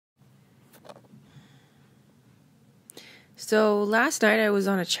So last night I was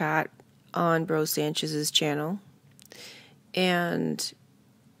on a chat on Bro Sanchez's channel, and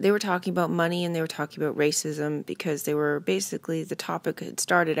they were talking about money and they were talking about racism because they were basically, the topic had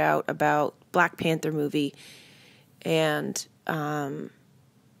started out about Black Panther movie, and there's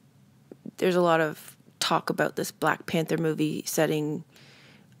a lot of talk about this Black Panther movie setting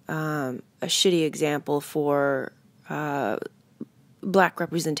a shitty example for black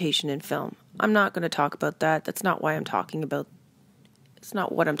representation in film. I'm not going to talk about that. That's not why I'm talking about. It's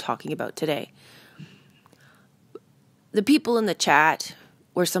not what I'm talking about today. The people in the chat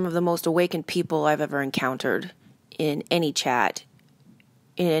were some of the most awakened people I've ever encountered in any chat,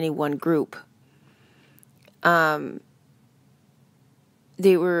 in any one group. They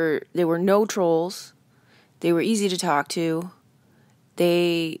were no trolls. They were easy to talk to.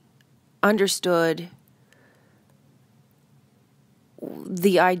 They understood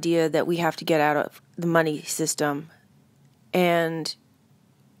the idea that we have to get out of the money system, and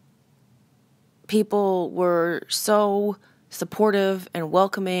people were so supportive and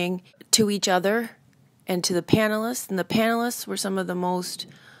welcoming to each other and to the panelists, and the panelists were some of the most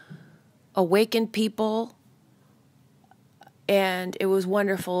awakened people, and it was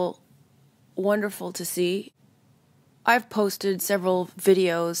wonderful to see. I've posted several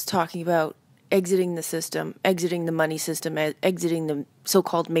videos talking about exiting the system, exiting the money system, exiting the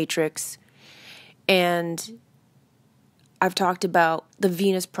so-called matrix. And I've talked about the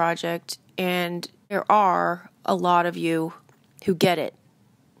Venus Project, and there are a lot of you who get it.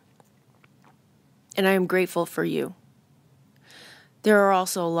 And I am grateful for you. There are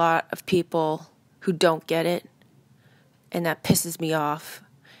also a lot of people who don't get it, and that pisses me off.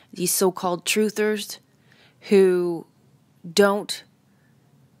 These so-called truthers who don't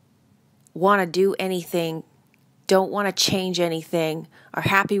want to do anything, don't want to change anything, are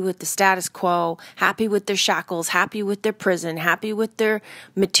happy with the status quo, happy with their shackles, happy with their prison, happy with their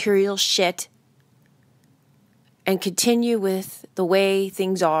material shit, and continue with the way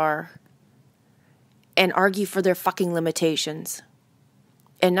things are and argue for their fucking limitations.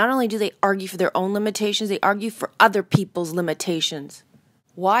 And not only do they argue for their own limitations, they argue for other people's limitations.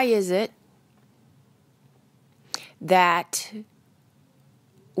 Why is it that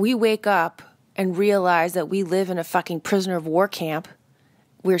we wake up and realize that we live in a fucking prisoner of war camp?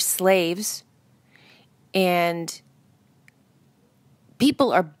 We're slaves, and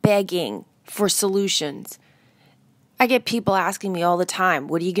people are begging for solutions. I get people asking me all the time,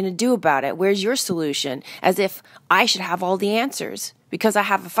 what are you going to do about it? Where's your solution? As if I should have all the answers because I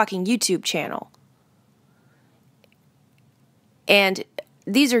have a fucking YouTube channel. And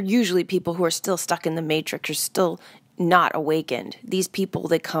these are usually people who are still stuck in the matrix or still not awakened. These people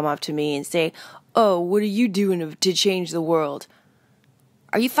that come up to me and say, oh, what are you doing to change the world?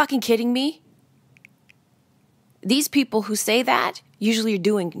 Are you fucking kidding me? These people who say that usually are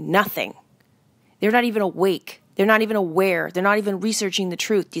doing nothing. They're not even awake. They're not even aware. They're not even researching the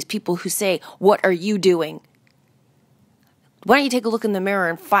truth. These people who say, what are you doing? Why don't you take a look in the mirror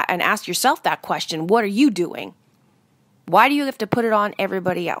and ask yourself that question? What are you doing? Why do you have to put it on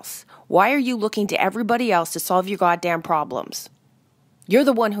everybody else? Why are you looking to everybody else to solve your goddamn problems? You're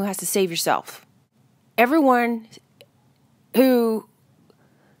the one who has to save yourself. Everyone who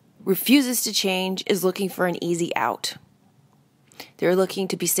refuses to change is looking for an easy out. They're looking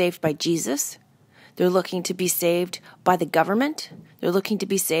to be saved by Jesus. They're looking to be saved by the government. They're looking to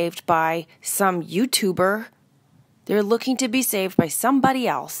be saved by some YouTuber. They're looking to be saved by somebody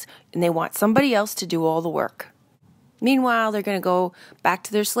else, and they want somebody else to do all the work. Meanwhile, they're going to go back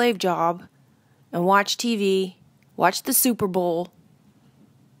to their slave job and watch TV, watch the Super Bowl,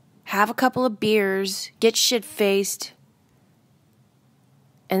 have a couple of beers, get shit-faced,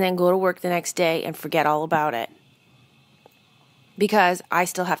 and then go to work the next day and forget all about it. Because I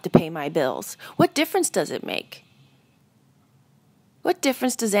still have to pay my bills. What difference does it make? What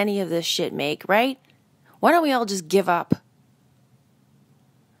difference does any of this shit make, right? Why don't we all just give up?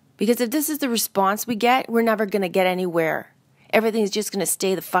 Because if this is the response we get, we're never going to get anywhere. Everything's just going to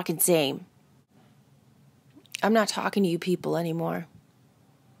stay the fucking same. I'm not talking to you people anymore.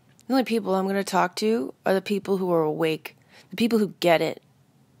 The only people I'm going to talk to are the people who are awake. The people who get it.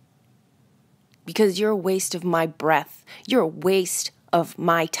 Because you're a waste of my breath. You're a waste of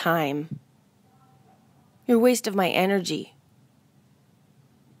my time. You're a waste of my energy.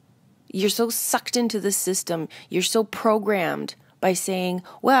 You're so sucked into the system. You're so programmed by saying,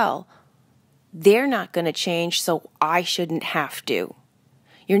 well, they're not going to change, so I shouldn't have to.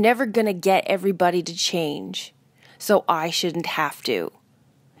 You're never going to get everybody to change, so I shouldn't have to.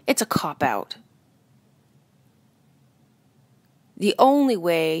 It's a cop-out. The only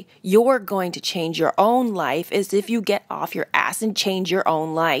way you're going to change your own life is if you get off your ass and change your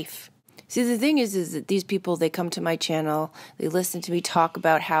own life. See, the thing is that these people, they come to my channel, they listen to me talk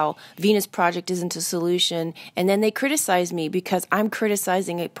about how Venus Project isn't a solution, and then they criticize me because I'm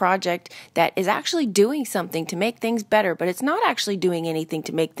criticizing a project that is actually doing something to make things better, but it's not actually doing anything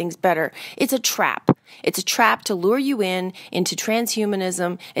to make things better. It's a trap. It's a trap to lure you into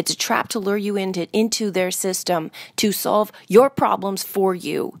transhumanism. It's a trap to lure you into their system to solve your problems for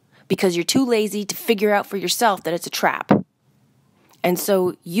you because you're too lazy to figure out for yourself that it's a trap. And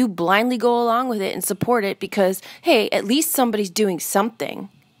so you blindly go along with it and support it because, hey, at least somebody's doing something.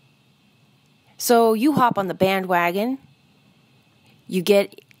 So you hop on the bandwagon. You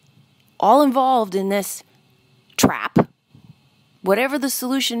get all involved in this trap. Whatever the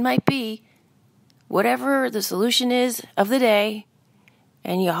solution might be, whatever the solution is of the day,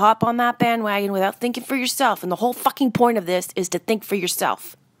 and you hop on that bandwagon without thinking for yourself. And the whole fucking point of this is to think for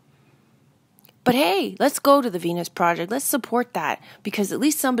yourself. But hey, let's go to the Venus Project. Let's support that because at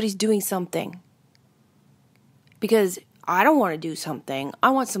least somebody's doing something. Because I don't want to do something. I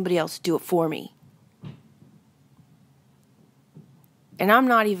want somebody else to do it for me. And I'm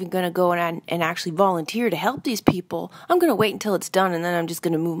not even going to go and actually volunteer to help these people. I'm going to wait until it's done and then I'm just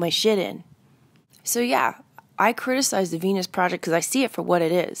going to move my shit in. So yeah, I criticize the Venus Project because I see it for what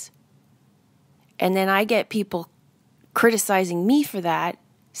it is. And then I get people criticizing me for that,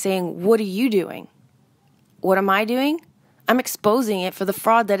 saying, what are you doing? What am I doing? I'm exposing it for the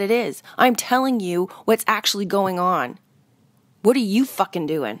fraud that it is. I'm telling you what's actually going on. What are you fucking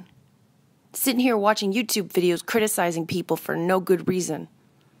doing? Sitting here watching YouTube videos criticizing people for no good reason.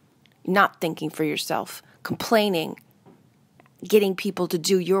 Not thinking for yourself. Complaining. Getting people to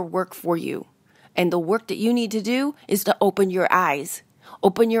do your work for you. And the work that you need to do is to open your eyes.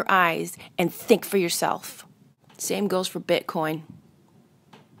 Open your eyes and think for yourself. Same goes for Bitcoin.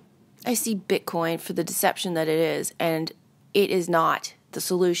 I see Bitcoin for the deception that it is, and it is not the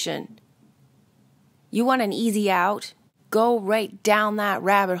solution. You want an easy out? Go right down that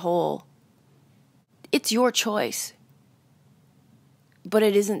rabbit hole. It's your choice. But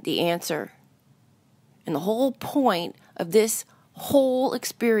it isn't the answer. And the whole point of this whole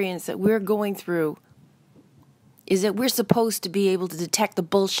experience that we're going through is that we're supposed to be able to detect the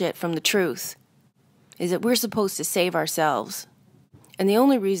bullshit from the truth. Is that we're supposed to save ourselves. And the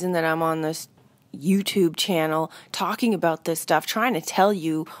only reason that I'm on this YouTube channel talking about this stuff, trying to tell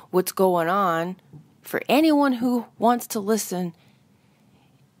you what's going on for anyone who wants to listen,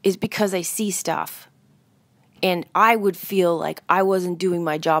 is because I see stuff. And I would feel like I wasn't doing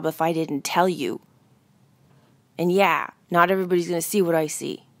my job if I didn't tell you. And yeah, not everybody's going to see what I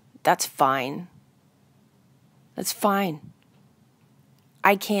see. That's fine. That's fine.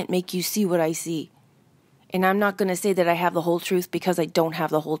 I can't make you see what I see. And I'm not going to say that I have the whole truth because I don't have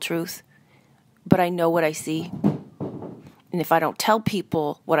the whole truth. But I know what I see. And if I don't tell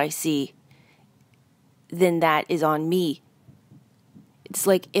people what I see, then that is on me. It's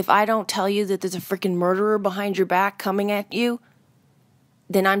like if I don't tell you that there's a freaking murderer behind your back coming at you,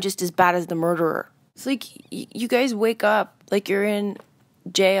 then I'm just as bad as the murderer. It's like you guys wake up like you're in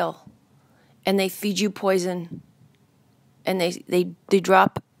jail and they feed you poison and they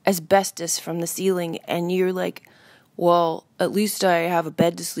drop asbestos from the ceiling and you're like, well, at least I have a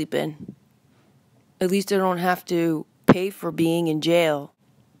bed to sleep in. At least I don't have to pay for being in jail.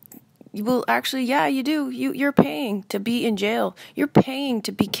 Well, actually, yeah, you do. You're paying to be in jail. You're paying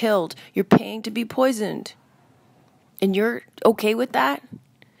to be killed. You're paying to be poisoned. And you're okay with that?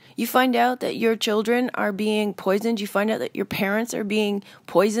 You find out that your children are being poisoned. You find out that your parents are being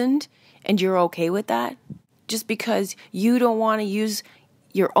poisoned. And you're okay with that? Just because you don't want to use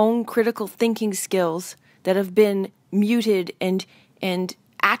your own critical thinking skills that have been muted and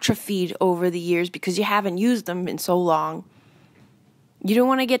atrophied over the years because you haven't used them in so long. You don't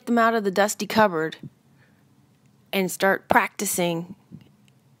want to get them out of the dusty cupboard and start practicing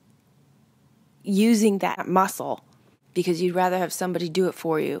using that muscle because you'd rather have somebody do it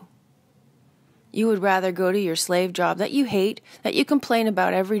for you. You would rather go to your slave job that you hate, that you complain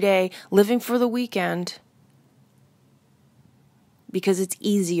about every day, living for the weekend, because it's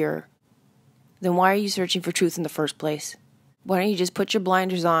easier. Then why are you searching for truth in the first place? Why don't you just put your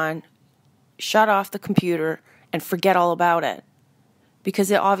blinders on, shut off the computer, and forget all about it?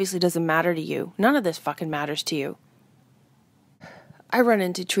 Because it obviously doesn't matter to you. None of this fucking matters to you. I run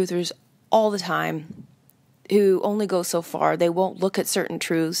into truthers all the time who only go so far. They won't look at certain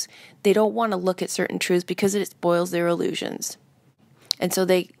truths. They don't want to look at certain truths because it spoils their illusions. And so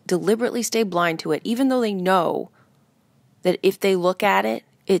they deliberately stay blind to it, even though they know that if they look at it,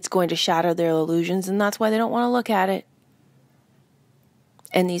 it's going to shatter their illusions, and that's why they don't want to look at it.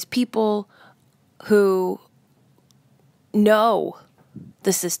 And these people who know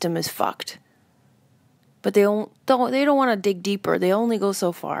the system is fucked, but they don't want to dig deeper. They only go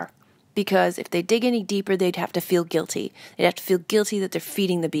so far. Because if they dig any deeper, they'd have to feel guilty. They'd have to feel guilty that they're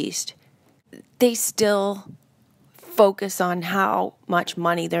feeding the beast. They still focus on how much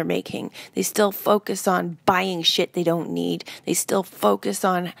money they're making. They still focus on buying shit they don't need. They still focus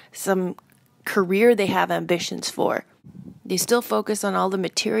on some career they have ambitions for. They still focus on all the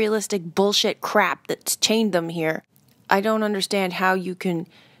materialistic bullshit crap that's chained them here. I don't understand how you can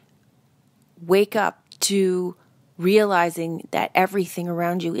wake up to realizing that everything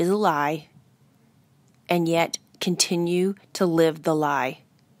around you is a lie and yet continue to live the lie.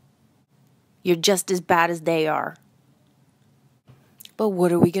 You're just as bad as they are. But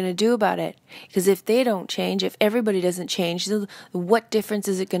what are we going to do about it? Because if they don't change, if everybody doesn't change, what difference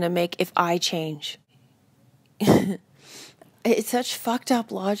is it going to make if I change? It's such fucked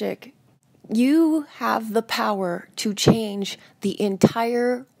up logic. You have the power to change the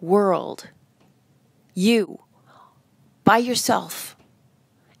entire world. You. By yourself.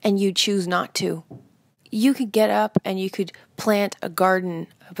 And you choose not to. You could get up and you could plant a garden,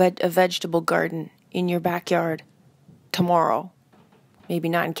 a vegetable garden in your backyard tomorrow. Maybe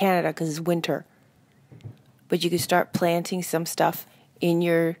not in Canada because it's winter. But you could start planting some stuff in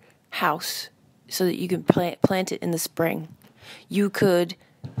your house so that you can plant it in the spring. You could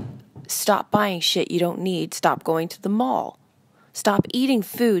stop buying shit you don't need. Stop going to the mall. Stop eating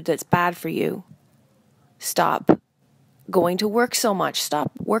food that's bad for you. Stop going to work so much.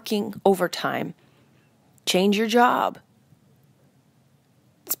 Stop working overtime. Change your job.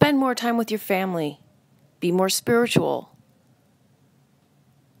 Spend more time with your family. Be more spiritual.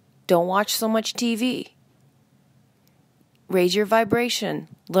 Don't watch so much TV. Raise your vibration.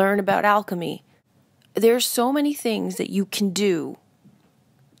 Learn about alchemy. There's so many things that you can do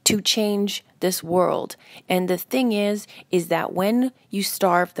to change this world. And the thing is that when you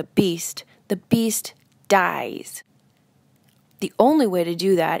starve the beast dies. The only way to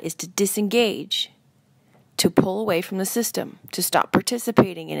do that is to disengage, to pull away from the system, to stop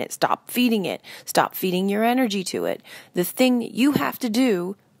participating in it, stop feeding your energy to it. The thing that you have to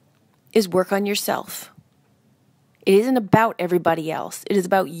do is work on yourself. It isn't about everybody else. It is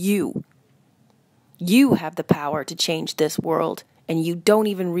about you. You have the power to change this world, and you don't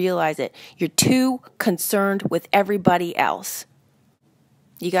even realize it. You're too concerned with everybody else.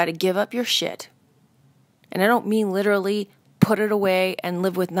 You got to give up your shit. And I don't mean literally put it away and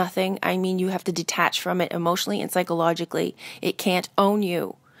live with nothing. I mean you have to detach from it emotionally and psychologically. It can't own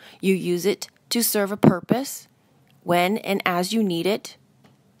you. You use it to serve a purpose when and as you need it,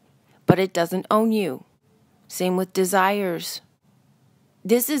 but it doesn't own you. Same with desires.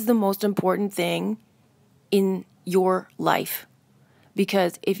 This is the most important thing in your life.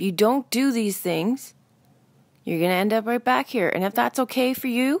 Because if you don't do these things, you're going to end up right back here. And if that's okay for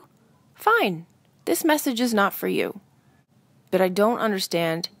you, fine. This message is not for you. But I don't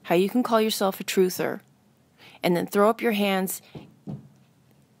understand how you can call yourself a truther and then throw up your hands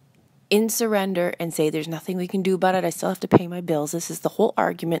in surrender and say there's nothing we can do about it. I still have to pay my bills. This is the whole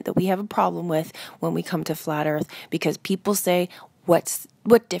argument that we have a problem with when we come to Flat Earth, because people say,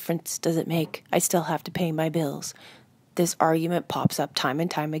 what difference does it make? I still have to pay my bills. This argument pops up time and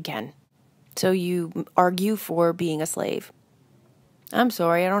time again. So you argue for being a slave. I'm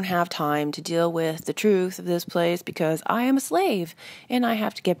sorry, I don't have time to deal with the truth of this place because I am a slave and I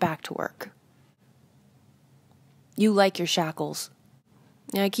have to get back to work. You like your shackles.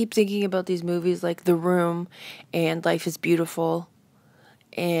 And I keep thinking about these movies like The Room and Life is Beautiful,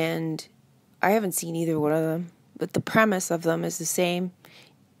 and I haven't seen either one of them, but the premise of them is the same.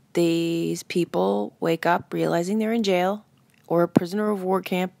 These people wake up realizing they're in jail or a prisoner of war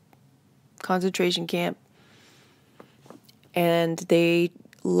camp, concentration camp, and they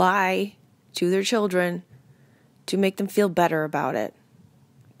lie to their children to make them feel better about it.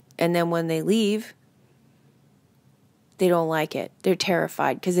 And then when they leave, they don't like it. They're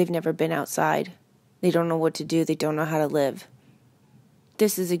terrified because they've never been outside. They don't know what to do. They don't know how to live.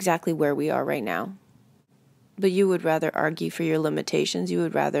 This is exactly where we are right now. But you would rather argue for your limitations. You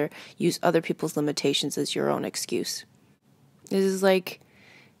would rather use other people's limitations as your own excuse. This is like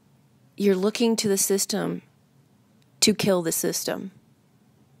you're looking to the system to kill the system.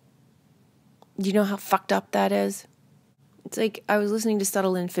 Do you know how fucked up that is? It's like I was listening to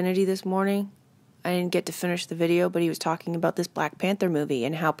Subtle Infinity this morning. I didn't get to finish the video, but he was talking about this Black Panther movie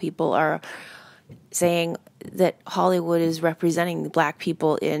and how people are saying that Hollywood is representing the black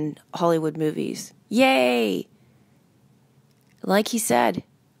people in Hollywood movies. Yay! Like he said,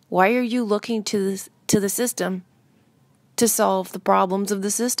 why are you looking to the system to solve the problems of the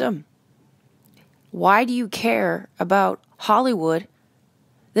system? Why do you care about Hollywood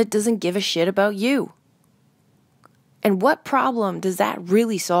that doesn't give a shit about you? And what problem does that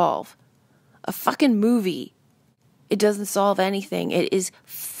really solve? A fucking movie. It doesn't solve anything. It is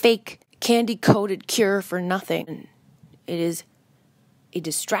fake, candy-coated cure for nothing. It is a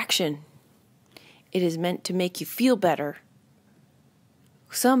distraction. It is meant to make you feel better.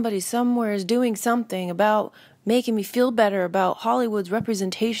 Somebody somewhere is doing something about making me feel better about Hollywood's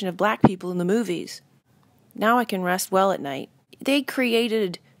representation of black people in the movies. Now I can rest well at night. They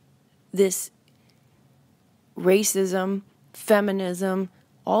created this racism, feminism,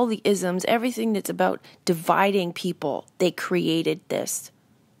 all the isms, everything that's about dividing people. They created this.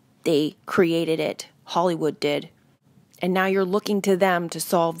 They created it. Hollywood did. And now you're looking to them to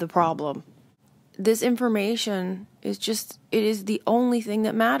solve the problem. This information is it is the only thing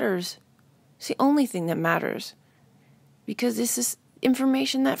that matters. It's the only thing that matters. Because this is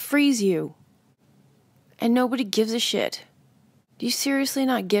information that frees you. And nobody gives a shit. Do you seriously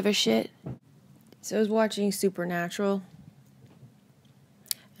not give a shit? So I was watching Supernatural.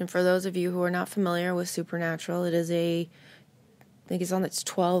 And for those of you who are not familiar with Supernatural, it is I think it's on its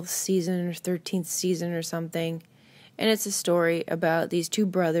 12th season or 13th season or something. And it's a story about these two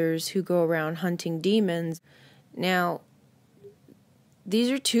brothers who go around hunting demons. Now,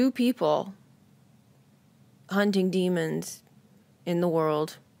 these are two people hunting demons in the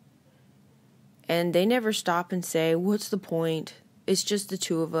world. And they never stop and say, what's the point? It's just the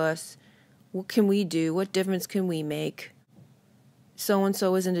two of us. What can we do? What difference can we make?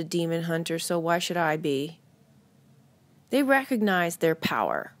 So-and-so isn't a demon hunter, so why should I be? They recognize their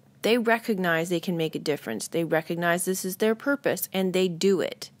power. They recognize they can make a difference. They recognize this is their purpose, and they do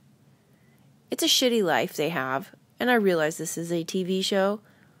it. It's a shitty life they have, and I realize this is a TV show.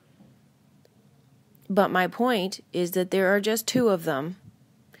 But my point is that there are just two of them,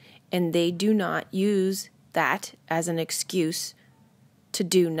 and they do not use that as an excuse to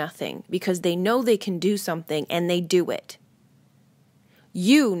do nothing, because they know they can do something, and they do it.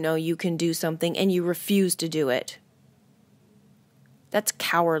 You know you can do something, and you refuse to do it. That's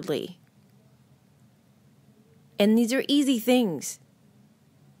cowardly. And these are easy things.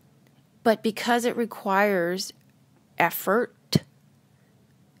 But because it requires effort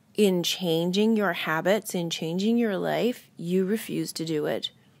in changing your habits, in changing your life, you refuse to do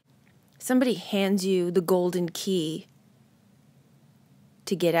it. Somebody hands you the golden key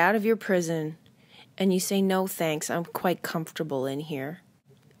to get out of your prison, and you say, no thanks, I'm quite comfortable in here.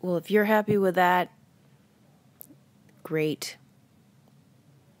 Well, if you're happy with that, great.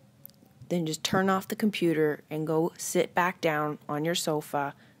 Then just turn off the computer and go sit back down on your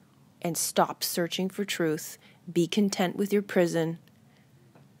sofa and stop searching for truth. Be content with your prison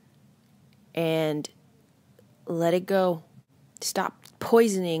and let it go. Stop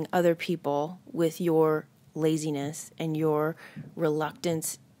poisoning other people with your laziness and your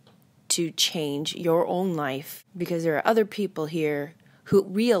reluctance to change your own life, because there are other people here who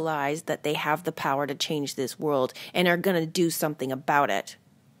realize that they have the power to change this world and are going to do something about it.